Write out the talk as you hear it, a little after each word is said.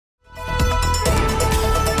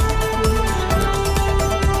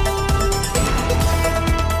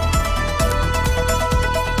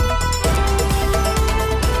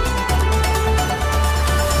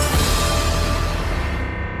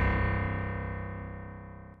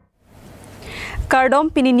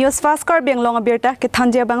Kardom pini NewsfastKA benglong abirta ke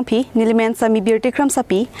thanja bangphi nilimen sami birti kram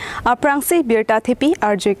sapi aprangse birta thepi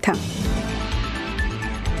arjuik thang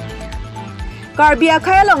Karbia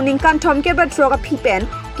khayalong ningkan thomke batroga phipen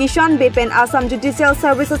Kishan Bepen Assam Judicial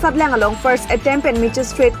Services sablang along first attempt and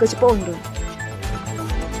magistrate kuchpondu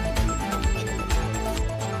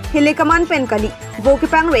Hilikaman pen kali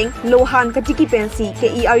Vokipang ring lohan katiki pensi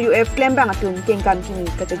ke ERUF claim bangatun kengkan kini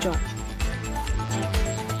kachajon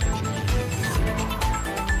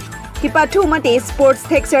Kipatu mate sports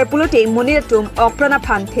texture pulote moniratum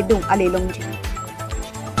okpranaphan thedung alelongji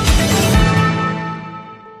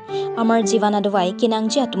Amar Jivana Dawai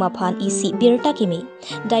kinangji atumaphan isi birta kimi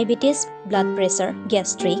diabetes blood pressure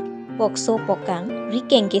gastric pokso pokang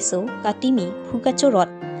rikengkeso katimi phukachorot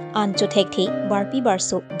ancho thekthi barpi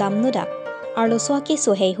barso damnoda arloswa ke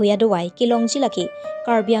sohei hoya Dawai kilongji laki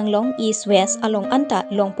Karbiang long east west along anta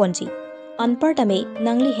longponji Anpartame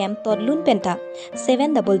Nangli Hem Todlun Penta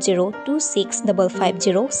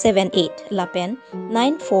 70026555078 Lapen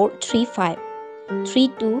 9435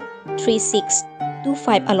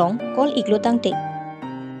 323625 along call iglotangte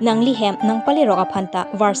Nangli Hem Nangpale Roga Phanta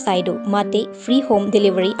Varsaido Mate free home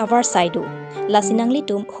delivery Avarsaido Lasi Nangli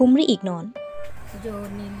Tum Humri Ignon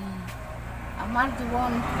Amar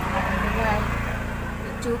Juwon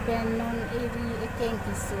Jupen non eri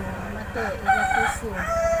ekenkisu mate irakisu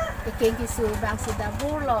ekenkisu bang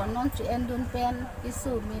sidabulo non tri endun pen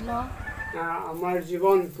isu milo Amar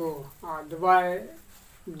Juwon ko Dubai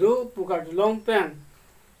do pukat long pen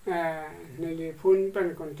nili phone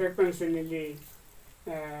pen contact pen sinili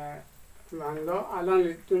vanlo alang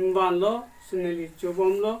tumban lo sinili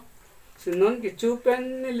chubom lo sinon ki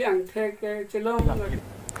chupen nili angthe ke chelong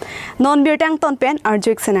non birtang ton pen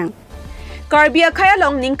arjuik senang Karbia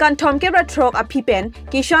khayalong ningkan thomke batrok aphipen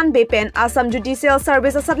Kishan Bepen Assam Judicial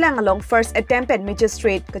Services sablang along first attempt and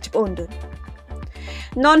magistrate kachpondu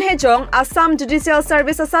Non hejong Assam Judicial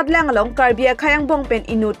Services sablang along Karbia khayang bongpen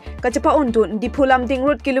inut kachapa undun dipulam ding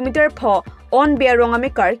road kilometer pho on bearong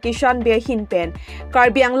amikar Kishan Be hinpen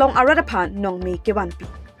Karbiang long aradaphan nongmi kewanpi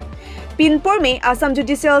Pinpor me Assam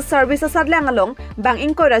Judicial Services sablang along bang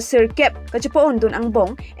inkora sirkep kachapa undun ang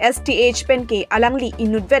bong STH pen ke alangli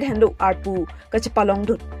inut vet handu arpu kachapalong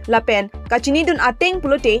dun lapen kachini dun ateng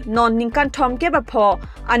pulote non ningkan thomke ba pho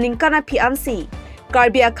aningkana phi ansi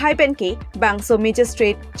Karbia khai pen ke bang so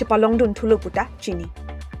magistrate chapalong dun thuluputa chini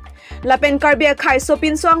Lapen Karbia khai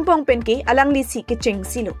sopin soang pong pen ke alangli si ke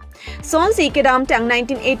chengsilo son si ke dam tang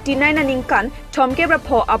 1989 aningkan thomke ba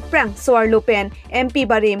pho aprang soar lopen MP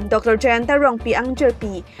Barim Dr. Jayanta Rongpi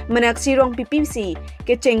angjerpi manaksi Rongpi PPC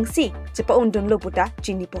ke chengsi chapa undun loputa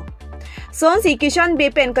chinipo son si Kishan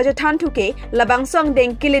Bepen kajathan thuke labang song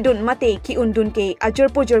deng kiledun mate ki undun ke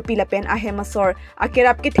ajorpo jorpi lapen ahemasor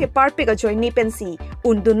akerap ke thepar pe ka joini pensi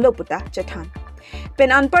undun loputa chathan pen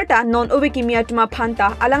anparta non obikimia tuma phanta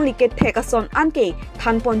alang liket theka son anke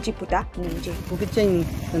thanpon chiputa ninje kukicheng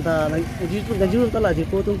tenta jitu gaju tala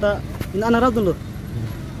jitu tunta in anarad lo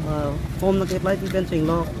form na ke apply pen cheng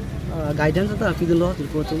lo guidance ta ki lo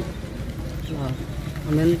jitu tu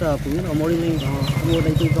amen ta punya omori ning mo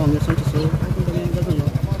dai tu to mission to so ai tu lo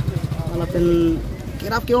ala pen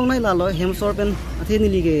kirap ke ong nai la lo hemsor pen athe ni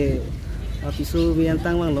li ke pisu mian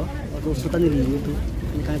tang mang lo to sutan ni li tu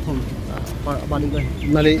kai thom balik lo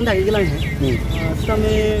nali ndai ke lang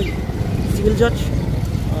same civil judge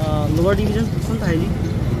lower division sun thai li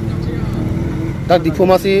tak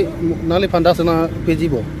diplomacy nali phanda sana peji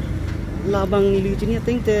bo la bang li chini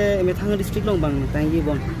tengte me thang district long bang tangi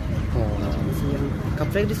bon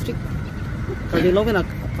Kapre district kadi lo na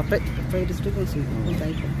Kapre district si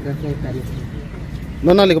tai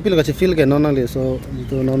nonali ko pila ka feel ke nonali so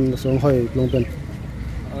to non song hoi longpen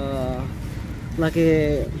lake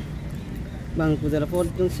bang pudera pod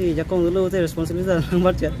si jakong lo te responsibility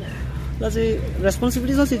number chat la si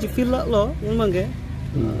responsibility so si feel lo yung mangge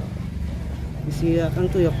si akang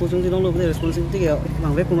tu ya pojong dong lo te responsibility ke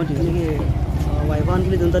bang we pumati ni wai van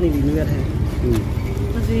li don tani ni ya hai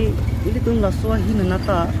si ini tum la so hi na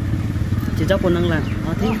ta jeja ponang la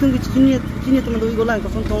thing tum chini tum do go la ko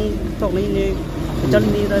son tong tok ni ne chal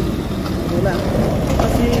ni da la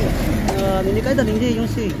si ni kai da ni yung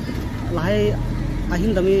si lai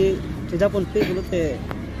ahin dami jeja pon pe ko te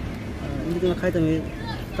ini tum khai dami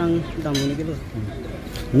tang dam ni ke lo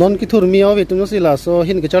non ki thur mi awe tum si la so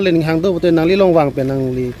hin ke chal ning hang do te nangli long wang pe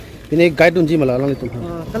nangli ini guide dun ji mala lang tum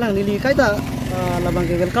kalang ni kai da labang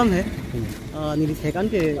ke welcome hai nili thekan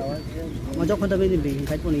ke majok khanda be nili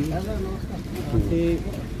kai poni te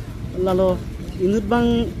lalo inut bang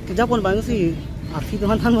ke japon bang si afi to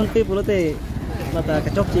han mon pe polote lata ka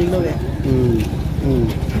chok ching lo ge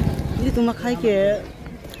ini tuma khai ke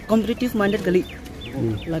competitive minded kali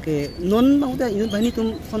lake non bang udah ini bahini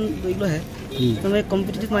tum fun doig lo hai tumre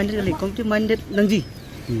competitive minded nangji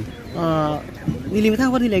nili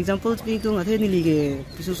mithang nili example speaking tu ngathe nili ke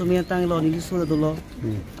pisu somia tang lo nili so do lo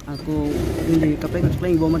aku nili kapai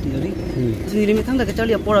playing bomb mati jadi nili mithang da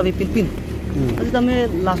kachali apora be pin adi tame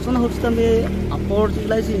last one host tame apor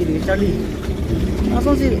chilai si nili kachali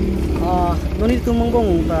ason si noni tu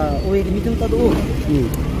monggong ka oi mitung ta do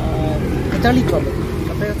kachali ko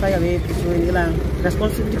kapai kaya be pisu ngilang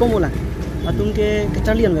responsibility ko mola atung ke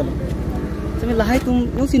kachalian galo tame lahai tum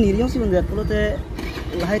yung si bundet polote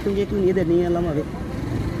lahai tum je tu ni de ni lama be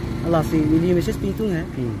ala si ni message pin tung hai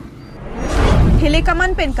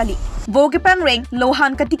Helekaman pen kali voge pang reng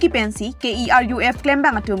lohan katiki pensi KERUF claim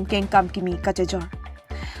bang atum keng kam kimi kachejor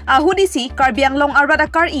ahudisi karbiang long arada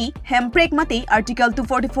kar e hemprek mate article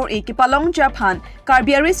 244A ke palong japan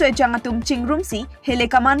karbiari soi jangatum chingrum si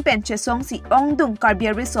helekaman pen che song si ongdung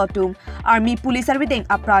karbiari sotum army police arvideng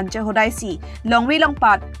apran che hodai si longwi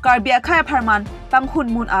longpat karbia khaya pharman panghun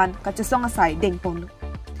mun an kachesong asai deng ponglu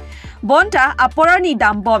Bonta aporani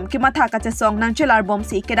dam bom kimatha kachesong nangchelar bom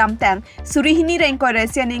si kedam tang surihini reng ko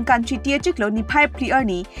resianing country tie chiklo ni 5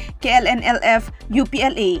 priorni KLNLF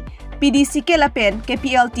UPLA PDC Kelapen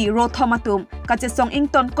KPLT Rothomatum kachesong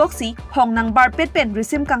ington koksi hong nang bar pet pen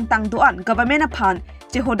risim kang tang duan government aphan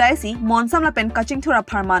che hodai si monsam la pen kaching thura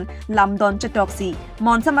pharman lamdon chatoksi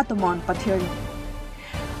monsam atumon pathir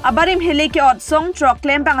Abarim hele ke od song truck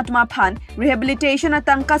claim bang atuma phan rehabilitation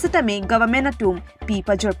atang kasatame government atum pi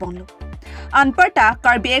pajor ponglo Anparta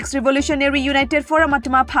Karbi X Revolutionary United Forum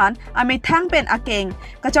atuma phan ame thangpen akeng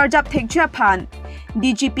kacharjap thengchua phan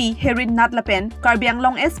DGP Herin Natlapen Karbi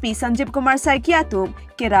Anglong SP Sanjeev Kumar Saikia atum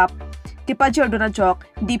kerap Kipajor dona jok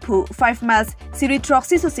Dipu 5 miles Siri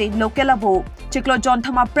Troxy sose local abo chiklo John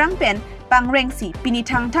Thama Prangpen Pangrengsi pini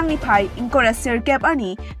thang ni phai inkora sir cap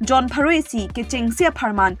ani John Pharoisi ke chengsia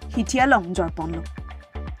pharman hitia long jorponlo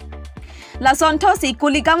La Sontosi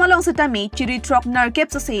kuligama long sutami chiri truck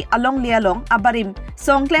narkep sose along lialong abarim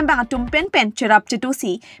song claim bang atum pen cherap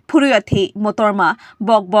chetusi phuruyathe motorma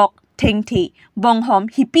bok thengthi bonghom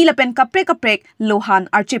hipi lapen kaprek lohan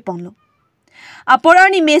arche ponglo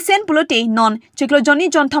Aporani mesen pulote non chiklo Johnny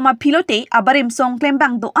John Thama pilote abarim song claim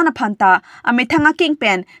bang do anaphanta ame thanga king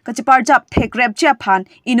pen kachipar jap thek rep japhan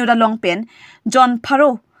inura long pen John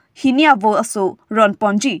Pharo hinia vo aso ron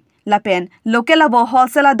ponji lapen local abo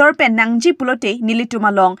wholesale dor pen nangji pulote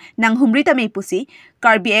nilituma long nang humrita me pusi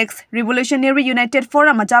Karbi X Revolutionary United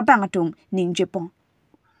Forum aja bang atum ningjepong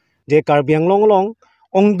je Karbiang long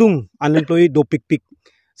ongdung unemployed do pik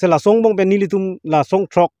se la song bong pen nilitum la song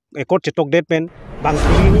truck ekor chetok det pen bang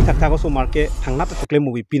suri ni thak thak so marke thangna ta thokle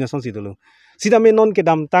movie pina son sidulu sida me non ke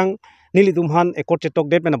dam tang nilitum han ekor chetok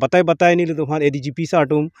det pen batai nilitum han ADGP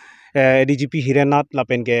sartum ADGP Hirenat la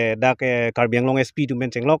pen ke da ke Karbiang long SP tum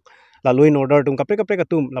pen chenglok la law and order tum kapre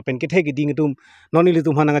tum la pen ke thegi ding tum non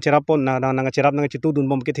nilitum han nga cherapon na cherap na chitu dun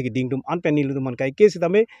bom ke thegi ding tum an pen nilitum han kai ke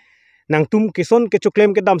sida me nang tum keson ke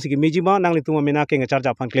choklem ke dam sigi mejima nang litum amena ke ngachar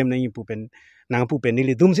japan claim nai pupen nang pupen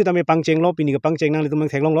nili dum sitame pangcheng lo pini ke pangcheng nang litum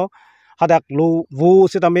thenglong lo hadak lo wo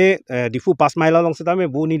sitame difu pas maila long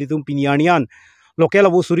sitame wo ni litum pinianian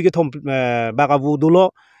local wo suri ke thom baga wo dulo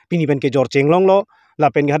pini pen ke jor chenglong lo la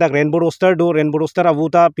pen ke hadak rainbow roster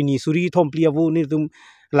avuta pini suri thom pli avu ni litum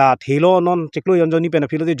la thelo non cheklo yonjoni pen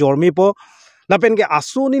philo de jor me po lapen ke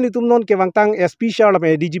asu ni litum non ke wangtang SP shar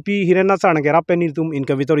lapen DGP Hirenna sar na ke rapen ni litum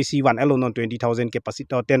incavatory C1 elo non 20,000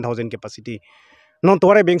 capacity or 10,000 capacity non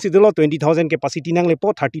tore bengsi dilo 20,000 capacity nang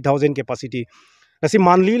lepo 30,000 capacity lasi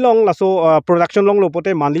monthly long laso production long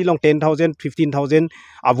lopote monthly long 10,000 15,000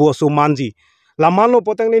 avu so manji laman lo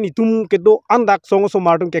potang ni tum ke do andak song so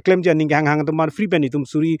martum ke claim janing hang tum man free pen ni tum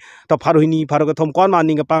suri to pharohini pharo ke thom kon man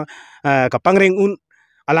ning ka pangreng un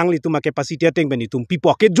alang litum capacity ateng pen ni tum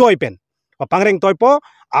pipo ke joy pen pangreng toipo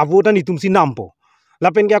avuta ni tumsi nampo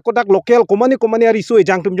lapen ke akodak local komani ari so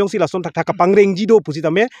ejang tum jongsi lason thak thak pangreng jido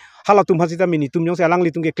pusitame halatum hasita mini tum jongsi alang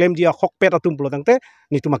litum ke claim dia hok pet atum plotangte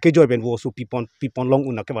ni tum ke joy ben wo su pipon long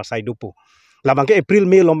una ke warsai dopo labang ke April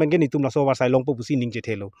May lom ben ke ni tum laso warsai long po pusi ning je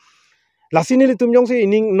thelo lasini ni tum jongsi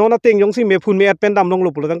ning nona teng jongsi me phun me at pen dam long lo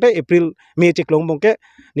plotangte April May chek long bong ke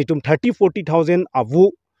ni tum 30-40,000 avu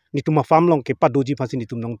ni tum farm long ke padoji phasi ni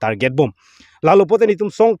tum nong target bom lalo pote ni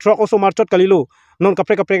tum song truck oso marchot kalilo non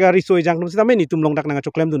kapre ga riso ejang tum sitame ni tum long dak nanga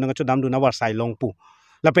choklem du nanga chodam du na war sai long pu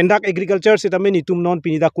la pendak agriculture sitame ni tum non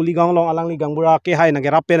pinida kuligang long alang li gangbura ke hai na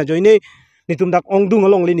gerape na joine ni tum dak ongdung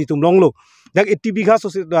long le ni tum long lo dak 80 bigha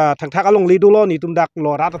so thang thak along le do lo ni tum dak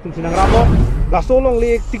lo ra ta tum sinang ra lo la so long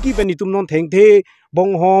le tiki ben ni tum non theng the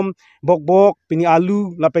bong hom bok pini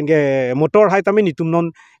alu la penge motor hai tame ni tum non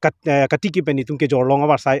katiki pen ni tum ke jor long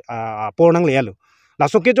war sai por nang le alo la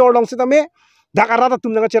so ke jor long sitame dak arata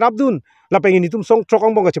tum nanga cerap dun la pengen itum song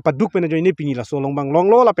trokong bong cepat duk pen jo ini pini la so long bang long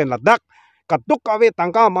lo la pen la dak katuk kawe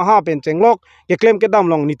tangka maha pen cenglok ke claim ke dam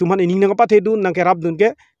long ni tuman ini nang pat hedun nang ke rap dun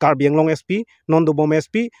ke Karbiang Long SP non do bom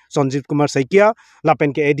SP Sanjeev Kumar Saikia la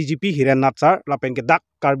pen ke ADGP Hiren Natsar la pen ke dak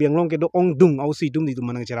Karbiang Long ke do ong dung ausi dum ni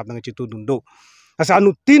tuman nang cerap nang citu dun do asa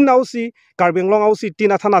anu tin ausi Karbiang Long ausi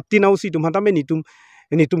tin athana tin ausi tum hantame ni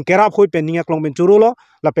tum kerap hoi pen ningak long ben churulo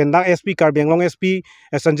la pen dak SP Karbiang Long SP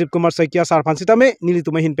Sanjeev Kumar Saikia sarpan sitame nili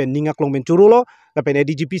tumahin pen ningak long ben churulo la pen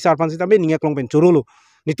ADGP sarpan sitame ningak long ben churulo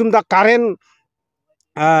nitum da karen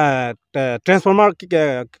transformer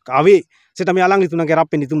awe sitame alang nitum nang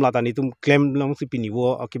kerap pen nitum lata nitum claim long sipini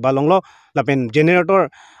wo akibalong lo la pen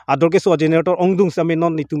generator ador ke so generator ongdung same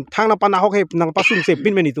non nitum thang na pana hok he nang pasung se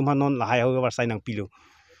pin men nitum hanon la hai ho war sai nang pilo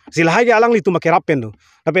silahai ke alang nitum kerap pen do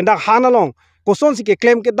la pen da hana long koson si ke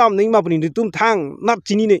claim ke dam nei ma puni nitum thang na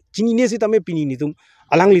chini ne sitame pini nitum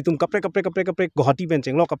alang litum kapre gohati pen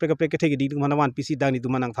chenglo kapre ke thege di tum hanawan pc dang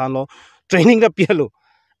nitum nang than lo training da pialo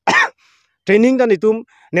training dan itum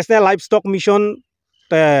National Livestock Mission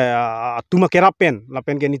tuma kerapen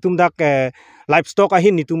lapen ke nitum dak livestock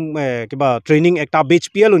ahin nitum keba training ekta batch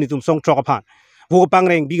pialo nitum song trok aphan wo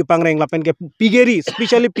pangreng bi pangreng lapen ke pigeri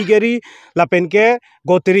especially pigeri lapen ke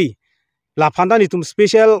goteri la phanda nitum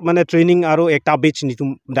special mane training aro ekta batch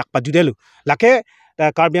nitum dak pajudelu lake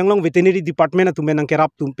Karbiang Long veterinary department atumen nang kerap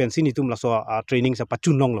tum pensi nitum laso training sa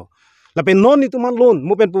pachun long lo lapen non itu man loan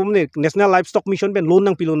mo pen pumne National Livestock Mission pen loan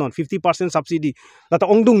nang pilo non 50% subsidy lata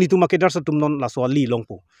ongdung nitu makedar sa tum non la so li long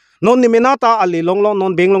po non ni menata ali long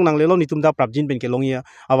non benglong nang lelo nitum da prabjin pen ke longia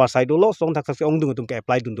awar side lo song tak sa ongdung tum ke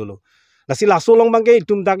apply dun dolo la si la so long bang ke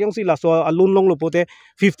tum dak yong si la so loan long lo pote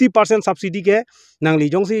 50% subsidy ke nang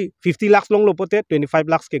li jong si 50 lakhs long lo pote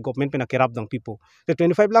 25 lakhs ke government pen kerap dang pipo te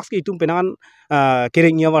 25 lakhs ke itum penan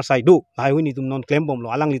kereng nya war side do lai hu nitum non claim bom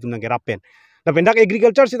lo alang nitum nang kerap pen la pendak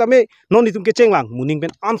agriculture sitame non nitum ke chenglang muning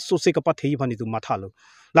pen anso se kapat hei bhan nitum mathalo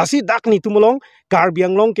lasi dak nitum long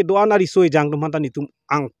Karbiang Long ke doan ari soi jang tum hantan nitum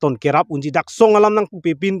ang ton kerap unji dak song alam nang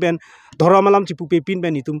pupepin pen dhora malam ci pupepin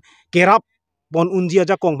pen nitum kerap bon unji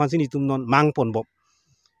aja kong phansi nitum non mang pon bob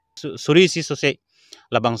suri si sose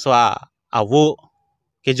labang so awu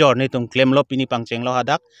ke jor nitum claim lo pini pang cheng lo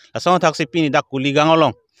hadak la song thak se pini dak kuligang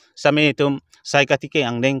long same nitum sai katike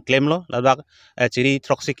angdeng claim lo labak chiri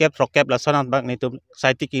troksikep la sonat bak nitum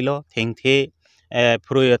sai kilo theng the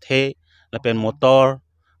pruyo the la pen motor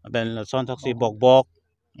la pen la son thaksi bok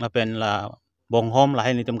la pen la bonghom la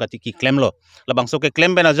nitum katiki claim lo labang so ke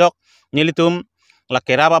claim ben ajok nilitum la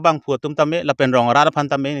keraba bang phutum tame la pen rong rar phan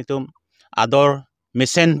tame nitum ador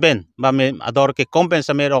mesen ben ba me ador ke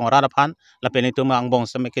compensa me rong rar phan la pen nitum ang bong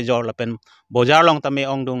same ke jor la pen bojar long tame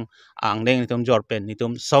ongdung angdeng nitum jor pen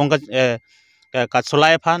nitum song ka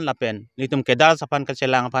solai phan la pen nitum kedal sapan ka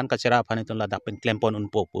chelang phan ka chera phan nitum la dak pen claim pon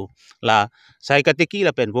unpo pu la sai ka teki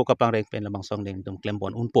la pen bo ka pang rek pen la bang song deng nitum claim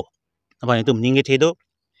pon unpo apa nitum ningi thedo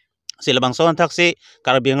se la bang song thak se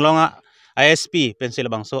Karbiang Long ISP pen se la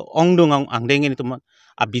bang so ongdung ang deng nitum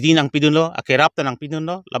abidin ang pidun lo akerap tan ang pidun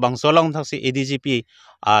lo la bang so long thak se ADGP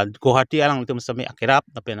Guwahati alang nitum sami akerap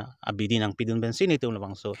la pen abidin ang pidun ben sin nitum la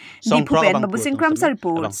bang so song pro bang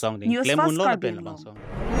bang song deng claim un lo la pen la bang song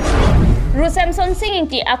Rusemson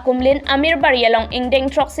Singingti akumlin Amir Barialong ingdeng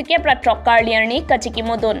trok sike pratrok karlierni kachiki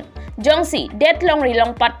modun. Jongsi det long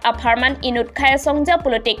rilong pat aparman inut kaya songja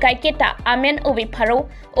pulote kai kita amen uvi pharu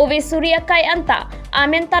uvi surya kai anta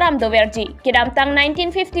amen taram doverji kidam tang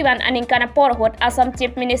 1951 aningkana porhot Assam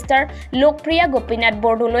Chief Minister Lokpriya Gopinath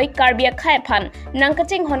Bordoloi Karbia khai phan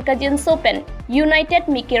nangkaching honkajin sopen United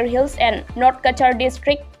Mikir Hills and North Kachar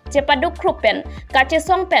District Chepaduk Krupen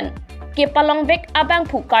Kachesong pen Kepalong bek abang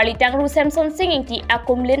pu karlitang Rusemson Singingti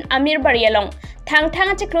akumlin Amir Barialong thang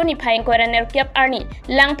chikloni phaing koraner kep arni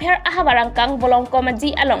langpher ahabarangkang bolong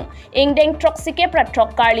komaji along ingdeng trok sike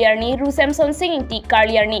pratrok karliarni Rusemson Singingti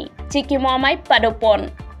karliarni chiki momai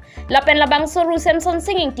padopon lapen labang so Rusemson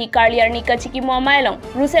Singingti karliarni ka chiki momai long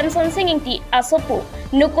Rusemson Singingti asopu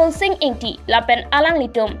nukul sing ingti lapen alang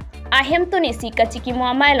litum ahem tunisi ka chiki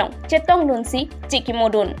momai long chetong nunsi chiki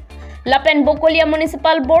modun Lapen Bokolia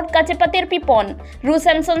Municipal Board kacepatir pipon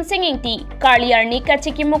Rusemson Singingti karliarni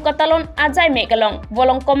kachiki mukatalon ajai megalong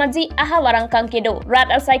volong komaji ahawarang kangkedo rat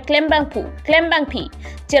asai klembang pi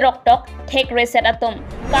cherok tok thek reset atom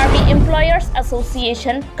Karbi Employers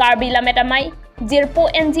Association Karbi lametamai Jirpo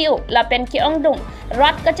NGO lapen ki ongdung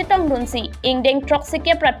rat kachetong dunsi ingdeng trok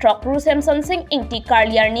sike pratrok Rusemson Singingti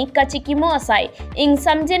karliarni kachiki mo asai ing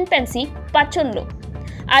samjin pensi pachunlu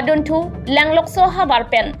Adun tu langlokso habar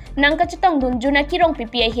pen nangkachetong dun juna kirong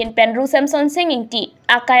PPI hin pen Rusemson Singingti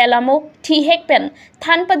akayalamo thi hekpen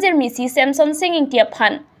than pajer misi Samson Singing tia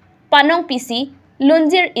phan panong pisi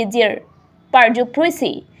lunjir ijir parju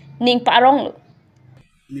pruisi ning parong lu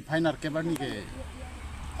ni final kebar ni ke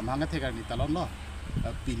amanga tegar ni talon lo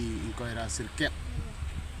pini inkoira sirkep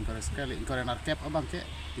inkoira sekali inkoira narkep abang ke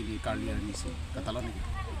pini karlier ni si katalon ni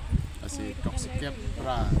asi toxic cap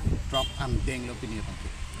pra drop ang deng lo pini abang ke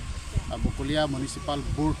bukulia municipal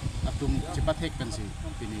board atum cepat hek pensi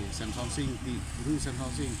pini Samson Sing di ru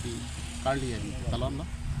Samson Sing di karlier ni talon lo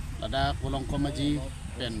ada kolong komaji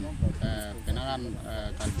pen penangan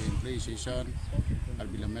kalbi implementation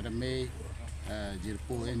kalbi lemere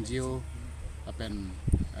jirpu NGO apen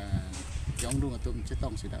yang dung atum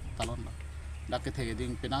cetong sida talon da ke thege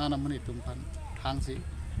ding penangan amuni tum pan thang si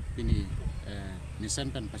pini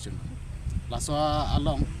nisen pen passion laso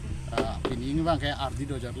along pini ngi bang ke ardi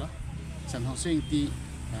dojar la Samson Sing ti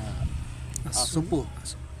supu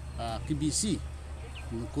KBC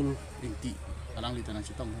nukul inti alang li tanang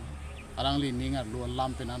cetong alang li ningar lu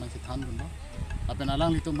alam penanang citan dun apen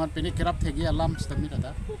alang li tum han peni kerap thege alam stami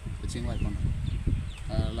data cingwai kon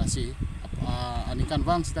lasi anikan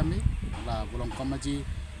wang stami la bolong komaji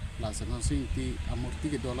la Samson Sing ti amurti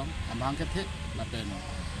ke dolam amang ke the la pen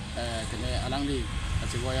kene alang li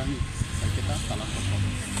cingwai ni kita talang kon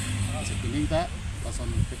sepining ta pason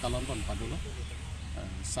ke talon kon padulo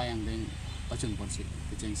sayang deng pacung pon si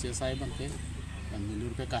keceng sia sai bang ke dan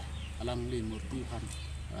milur ke ka alang li murti pan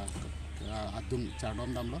atung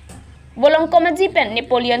chardom dam lo bolong komaji pen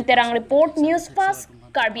Napoleon terang report Newsfast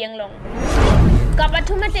Karbianglong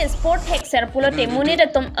kapathu mate sport hexer pulote munira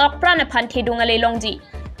tum akprana phan thedungale longji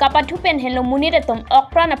kapathu pen hello munira tum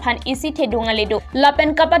akprana phan isi thedungale do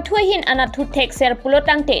lapen kapathu hin anathu hexer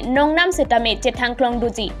pulotangte nongnam setame chethangklong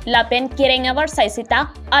duji lapen kerengabar saisita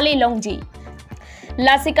ale longji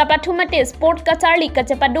lasi kapathu mate sport kacharli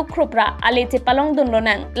kachapadu khrupra ale chepalong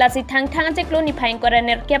dunlonang lasi thang cheklo ni phain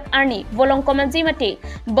koraner cap arni bolong komaji mate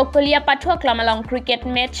bokolia pathwa klamalong cricket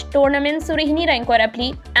match tournament surihini rank korapli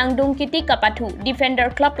angdung kiti kapathu defender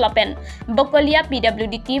club lapen bokolia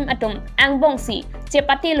PWD team atum angbongsi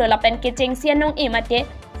chepati lo lapen kecheng sianong emate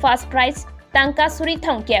first prize tangka suri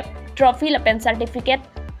thong cap trophy lapen certificate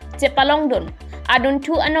chepalong dun adun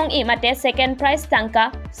thu anong emate second prize tangka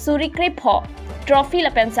suri krip ho trophy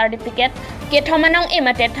lapen certificate kethomanong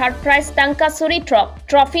emate third prize tangka suri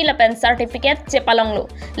trophy lapen certificate chepalonglu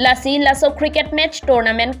lasi laso cricket match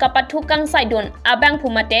tournament kapathu kang saidun abang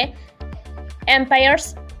phumate empires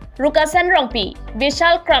rukasan rongpi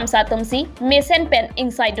vishal kramsa tumsi mesen pen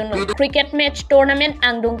inside no cricket match tournament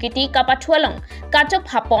angdung kiti kapathualong kachop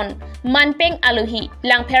hapon manpeng aluhi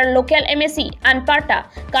langpher local MSC anparta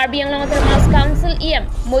Karbianglong Thermal Council EM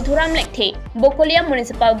Modhuram Lekthe Bokolia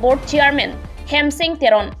Municipal Board Chairman Hemsing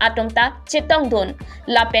Teron atumta chetong dun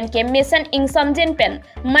lapen ke mission ingsamjen pen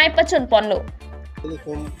mai pachun ponlo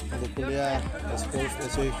Bokolia Sports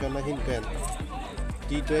Association hin pen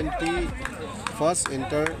T20 first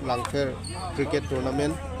inter langfair cricket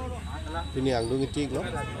tournament ini angdung itik lo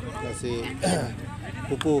nasi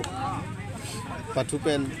pupu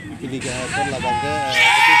patupen pilih ke kon labangke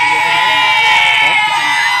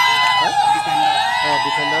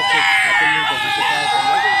defender apen ni posisi ka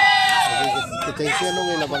ketensian nong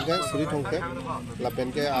labangke suri thongke lapen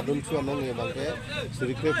ke adun chu nong labangke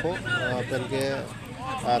suri krepo pen ke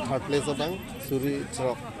third place abang suri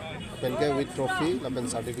trok pen ke with trophy lapen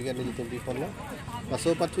certificate ni tumpi pon lo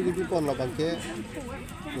paso patu gi pon la bangke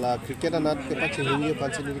la cricket anat ke pachi hingi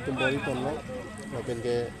pachi ni tumbori pon lo lapen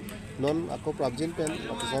ke non ako prabjin pen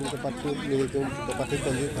apison ke patu ni tum ke patu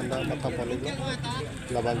konji khanda matha pon lo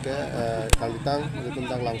la bangke kalitang ni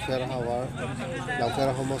tundang langfer hawar langfer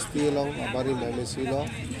homosti long abari memesi lo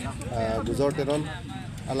guzor teron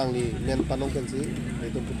alang li men panong pensi ni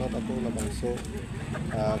tum putot ako la bangso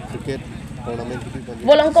cricket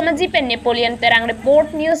bolong komaji pen Napoleon terang report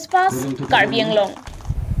Newsfast Karbianglong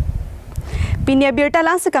pinia birta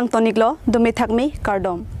lang sekang toniklo dumithakmi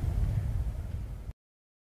kardom